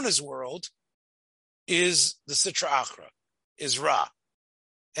Rabbeinu Yonah's world is the sitra achra, is ra.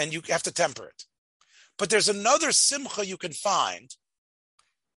 And you have to temper it. But there's another simcha you can find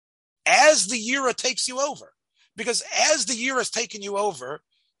as the yira takes you over. Because as the yira is taking you over,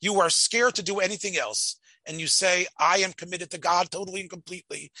 you are scared to do anything else. And you say, I am committed to God totally and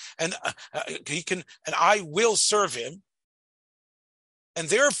completely. And I will serve him. And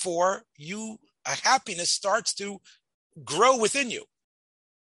therefore, a happiness starts to grow within you.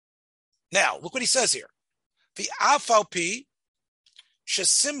 Now, look what he says here. The afalpi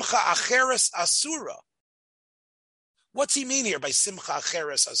shesimcha acheres asura. What's he mean here by simcha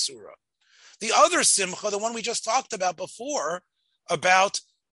acheres asura? The other simcha, the one we just talked about before, about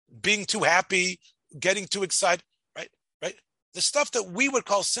being too happy, getting too excited, right? The stuff that we would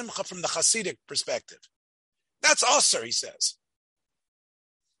call simcha from the Hasidic perspective. That's usur, he says.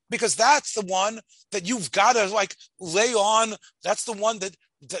 Because that's the one that you've got to lay on. That's the one that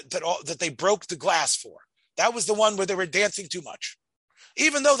they broke the glass for. That was the one where they were dancing too much.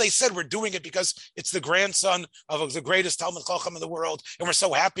 Even though they said we're doing it because it's the grandson of the greatest Talmud Chacham in the world, and we're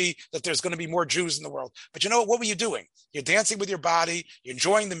so happy that there's going to be more Jews in the world. But you know what were you doing? You're dancing with your body, you're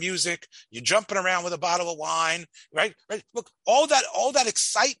enjoying the music, you're jumping around with a bottle of wine, right? Look, all that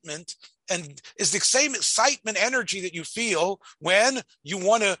excitement and is the same excitement energy that you feel when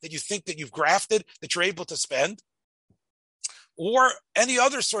that you think that you've grafted, that you're able to spend, or any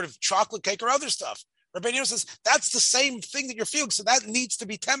other sort of chocolate cake or other stuff. Rabbeinu Yonah says that's the same thing that you're feeling, so that needs to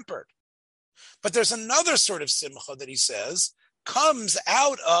be tempered. But there's another sort of simcha that he says comes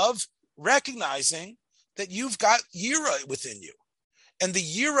out of recognizing that you've got yira within you. And the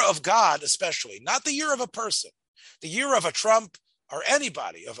yira of God especially, not the yira of a person, the yira of a Trump or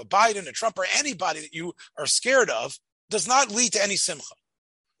anybody, of a Biden, a Trump, or anybody that you are scared of, does not lead to any simcha.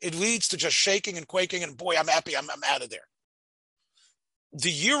 It leads to just shaking and quaking and boy, I'm happy, I'm out of there. The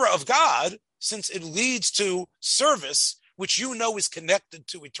yira of God, since it leads to service, which you know is connected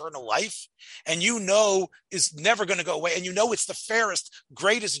to eternal life, and you know is never going to go away, and you know it's the fairest,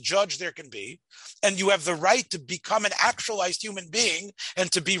 greatest judge there can be, and you have the right to become an actualized human being,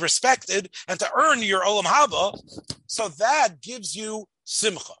 and to be respected, and to earn your olam haba, so that gives you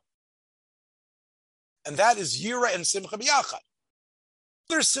simcha. And that is yira and simcha biyachad.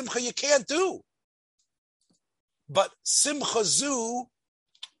 There's simcha you can't do. But simcha zu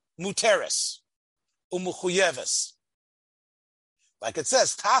muteres umuchuyeves. Like it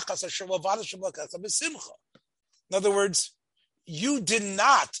says, in other words, you did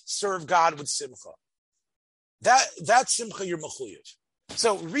not serve God with simcha. That simcha you're mechuyev.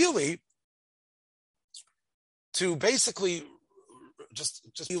 So really, to basically just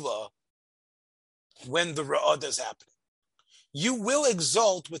when the ra'ada is happening, you will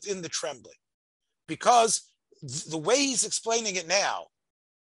exult within the trembling, because the way he's explaining it now,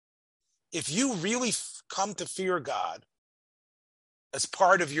 if you really come to fear God as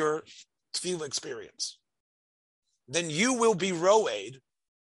part of your tefillah experience, then you will be roed,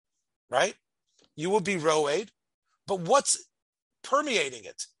 right? You will be roed, but what's permeating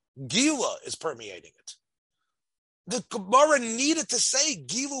it? Gila is permeating it. The Gemara needed to say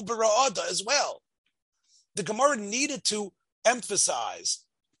Gilu Bara'ada as well. The Gemara needed to emphasize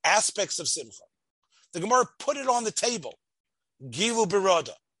aspects of Simcha. The Gemara put it on the table, Gilu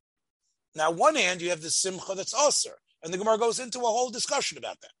Bara'ada. Now, on one hand, you have the Simcha that's Aser, and the Gemara goes into a whole discussion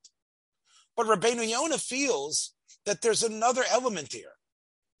about that. But Rabbeinu Yonah feels that there's another element here.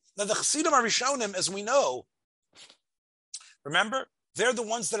 Now, the Chassidim Arishonim, as we know, remember, they're the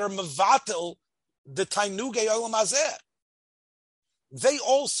ones that are Mavatil, the Tainugei Olam Hazeh. They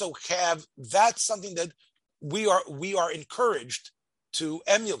also have, that's something that we are encouraged to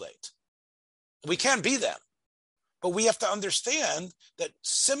emulate. We can't be them, but we have to understand that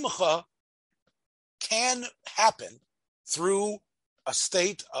Simcha can happen through a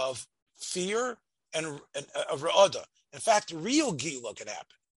state of fear and a ra'ada. In fact, real gila can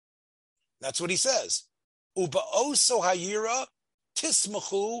happen. That's what he says. Uba'oso hayira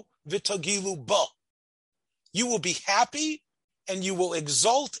tismachu v'tagilu ba. You will be happy and you will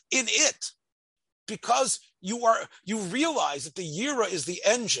exult in it, because you realize that the yira is the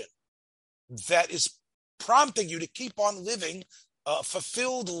engine that is prompting you to keep on living a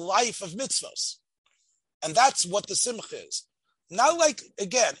fulfilled life of mitzvahs. And that's what the simcha is. Now,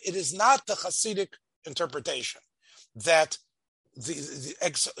 again, it is not the Hasidic interpretation that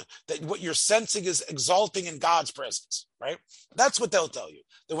that what you're sensing is exalting in God's presence, right? That's what they'll tell you.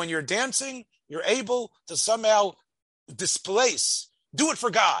 That when you're dancing, you're able to somehow do it for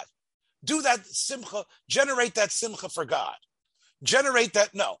God. Do that simcha, generate that simcha for God. Generate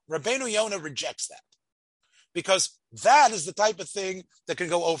that, no. Rabbeinu Yonah rejects that, because that is the type of thing that can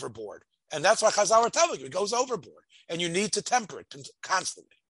go overboard. And that's why Chazal are telling you, it goes overboard. And you need to temper it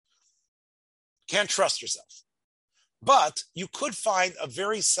constantly. Can't trust yourself. But you could find a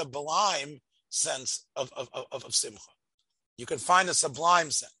very sublime sense of simcha. You can find a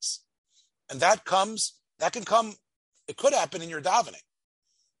sublime sense. And that can come, it could happen in your davening.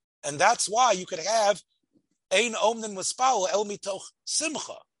 And that's why you could have Ein Omnin Mispal El Mitoch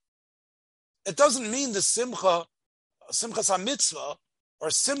Simcha. It doesn't mean the Simcha HaMitzvah, or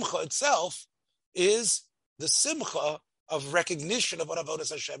Simcha itself, is the Simcha of recognition of what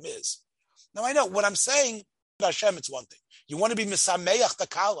Avodas Hashem is. Now, I know what I'm saying about Hashem, it's one thing. You want to be Misameach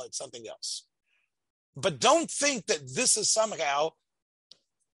Takala, it's something else. But don't think that this is somehow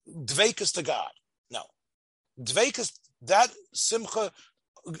Dveikus to God. No. Dveikus, that Simcha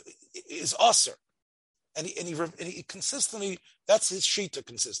is Aser. And he consistently, that's his Shita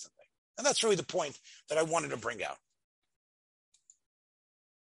consistently. And that's really the point that I wanted to bring out.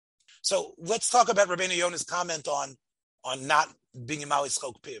 So let's talk about Rabbeinu Yonah's comment on on not being Imalis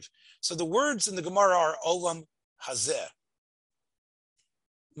Chok Piv. So the words in the Gemara are Olam Hazeh.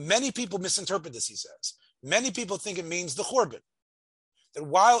 Many people misinterpret this, he says. Many people think it means the Churban. That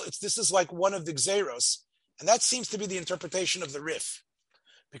while this is like one of the Gzeros, and that seems to be the interpretation of the Rif.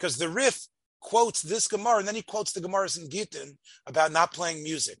 Because the Rif quotes this Gemara, and then he quotes the Gemaras in Gittin about not playing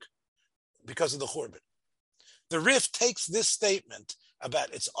music because of the Churban. The Rif takes this statement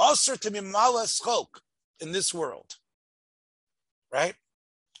about it's Asr to Mimala Schok in this world. Right?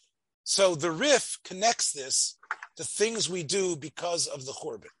 So the Rif connects this to things we do because of the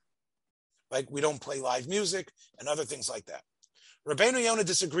Churban. Like we don't play live music and other things like that. Rabbeinu Yonah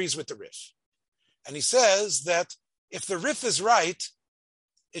disagrees with the Rif. And he says that if the Rif is right,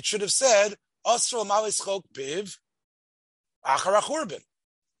 it should have said, Asr Malis Chok Piv Achar HaChurban.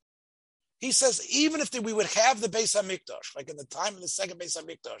 He says, even if we would have the Beis HaMikdash, like in the time of the second Beis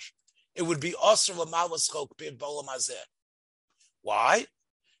HaMikdash, it would be Asr Malis Chok Piv B'Olam Hazeh. Why?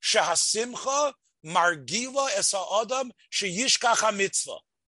 Shahasimcha margila es ha'adam sheyishkach ha'mitzvah.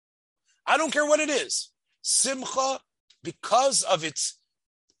 I don't care what it is. Simcha, because of its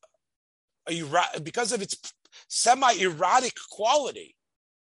semi-erotic quality,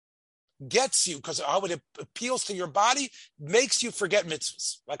 gets you, because how it appeals to your body, makes you forget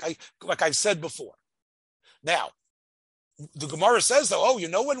mitzvahs, like I've said before. Now, the Gemara says, though,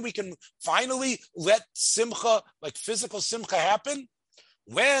 when we can finally let simcha, like physical simcha, happen?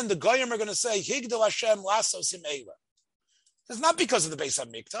 When the Goyim are going to say, Higdal Hashem lasos him eila. It's not because of the Beis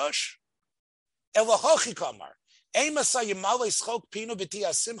HaMikdash. Elahochi kamar.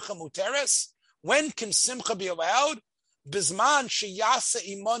 When can simcha be allowed? Bizman sheyase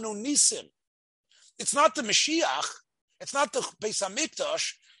imanu nisim. It's not the Mashiach, it's not the Beis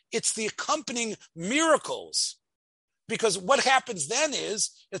HaMikdash, it's the accompanying miracles. Because what happens then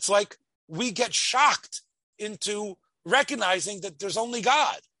is, it's like we get shocked into recognizing that there's only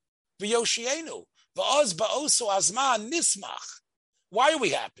God. V'yoshienu. V'oz ba'oso azman nismach. Why are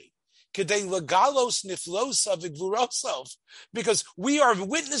we happy? Kedei legalos niflosa v'gvurosov. Because we are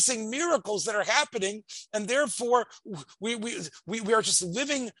witnessing miracles that are happening, and therefore we are just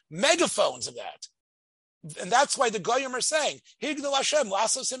living megaphones of that. And that's why the Goyim are saying, Higdal Hashem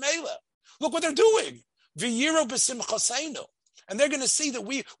lasos himela. Look what they're doing. V'yiro b'simchaseinu. And they're going to see that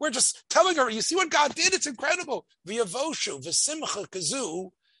we're just telling her, you see what God did? It's incredible. V'yavoshu v'simcha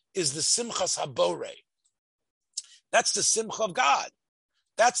kazu is the simchas habore. That's the simcha of God.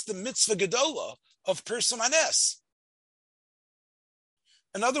 That's the mitzvah gedola of Pirsum Hanes.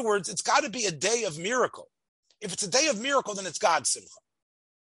 In other words, it's got to be a day of miracle. If it's a day of miracle, then it's God's simcha.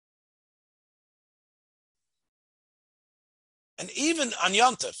 And even on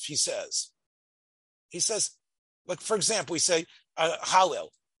Yom Tov, he says, like for example, we say Hallel,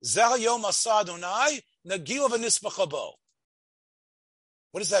 Zeh Yom Aseh Adonai Nagil v'nisbach bo.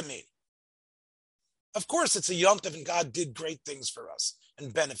 What does that mean? Of course, it's a Yom Tov, and God did great things for us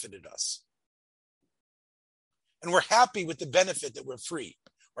and benefited us. And we're happy with the benefit that we're free.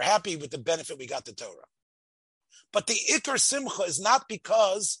 We're happy with the benefit we got the Torah. But the Ikar Simcha is not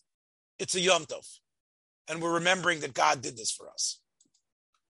because it's a Yom Tov, and we're remembering that God did this for us.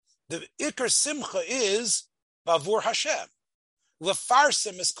 The Ikar Simcha is Bavur Hashem.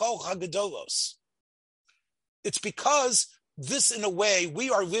 Lefarsim is called Hagadolos. It's because this, in a way, we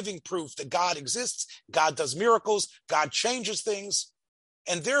are living proof that God exists, God does miracles, God changes things,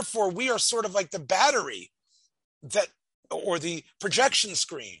 and therefore we are sort of like the battery or the projection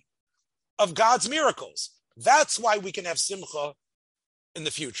screen of God's miracles. That's why we can have simcha in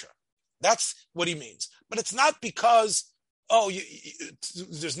the future. That's what he means. But it's not because,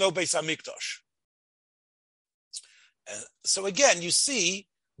 there's no Beis HaMikdash. So again, you see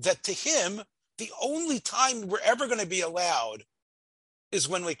that to him, the only time we're ever going to be allowed is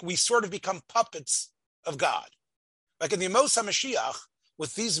when we sort of become puppets of God. Like in the Yemos HaMashiach,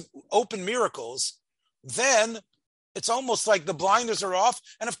 with these open miracles, then it's almost like the blinders are off.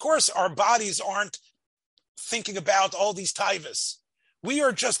 And of course, our bodies aren't thinking about all these taivas. We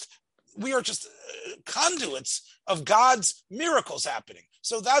are just conduits of God's miracles happening.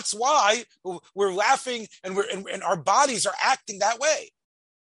 So that's why we're laughing and our bodies are acting that way.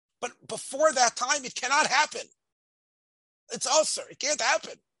 But before that time, it cannot happen. It's ulcer. It can't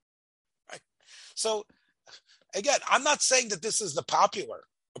happen. Right? So again, I'm not saying that this is the popular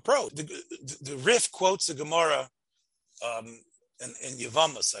approach. The Rif quotes the Gemara in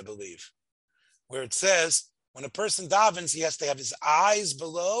Yevamos, I believe, where it says, when a person davens, he has to have his eyes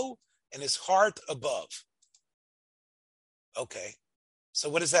below and his heart above. Okay. So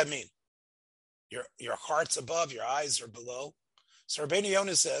what does that mean? Your heart's above, your eyes are below. So Rabbeinu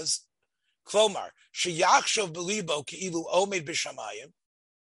Yonah says, Klomar, sheyachshov belibo keilu omed b'shamayim.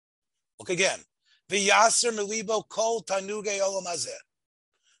 Look again. V'yaser melibo kol tanuge olam hazeh.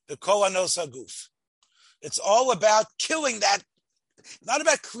 The kol anos haguf. It's all about killing that, not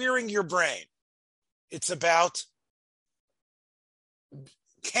about clearing your brain. It's about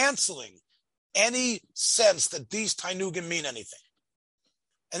canceling any sense that these tainugim mean anything.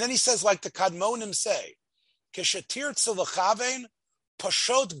 And then he says, like the Kadmonim say, Keshetir tzelachavein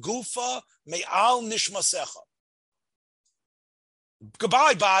pashot gufa me'al nishmasecha.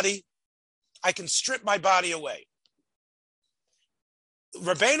 Goodbye, body. I can strip my body away.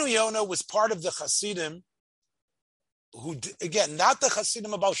 Rabbeinu Yonah was part of the Hasidim who, again, not the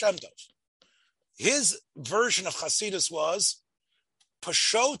Hasidim of Baal Shem Tov. His version of Hasidus was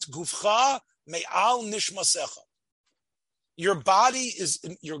Pashot Gufcha Me'al Nishmasecha. Your body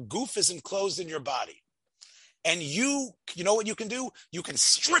your goof is enclosed in your body. And you know what you can do? You can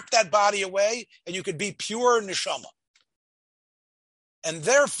strip that body away and you can be pure neshama. And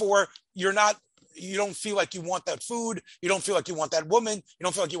therefore, you don't feel like you want that food. You don't feel like you want that woman. You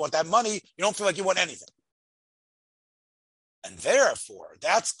don't feel like you want that money. You don't feel like you want anything. And therefore,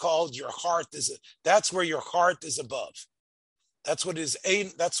 that's called that's where your heart is above. That's what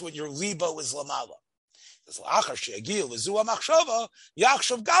your libo is lamala.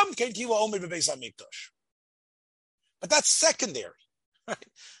 But that's secondary.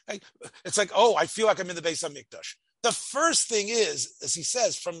 Right? It's like, oh, I feel like I'm in the Beis HaMikdash. The first thing is, as he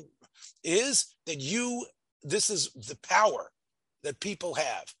says, is that this is the power that people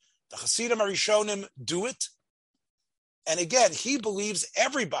have. The Hasidim Arishonim do it. And again, he believes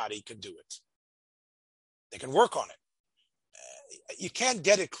everybody can do it. They can work on it. You can't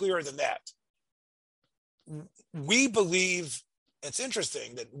get it clearer than that. We believe, it's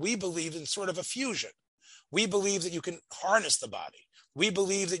interesting that we believe in sort of a fusion. We believe that you can harness the body. We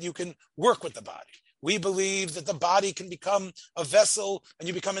believe that you can work with the body. We believe that the body can become a vessel and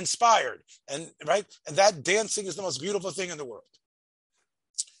you become inspired. And that dancing is the most beautiful thing in the world.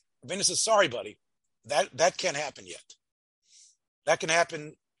 Rabbeinu says, sorry, buddy, that can't happen yet. That can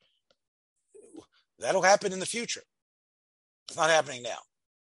happen. That'll happen in the future. It's not happening now.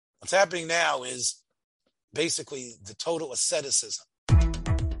 What's happening now is basically the total asceticism.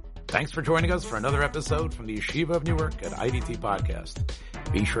 Thanks for joining us for another episode from the Yeshiva of Newark at IDT Podcast.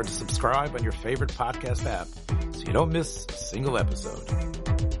 Be sure to subscribe on your favorite podcast app so you don't miss a single episode.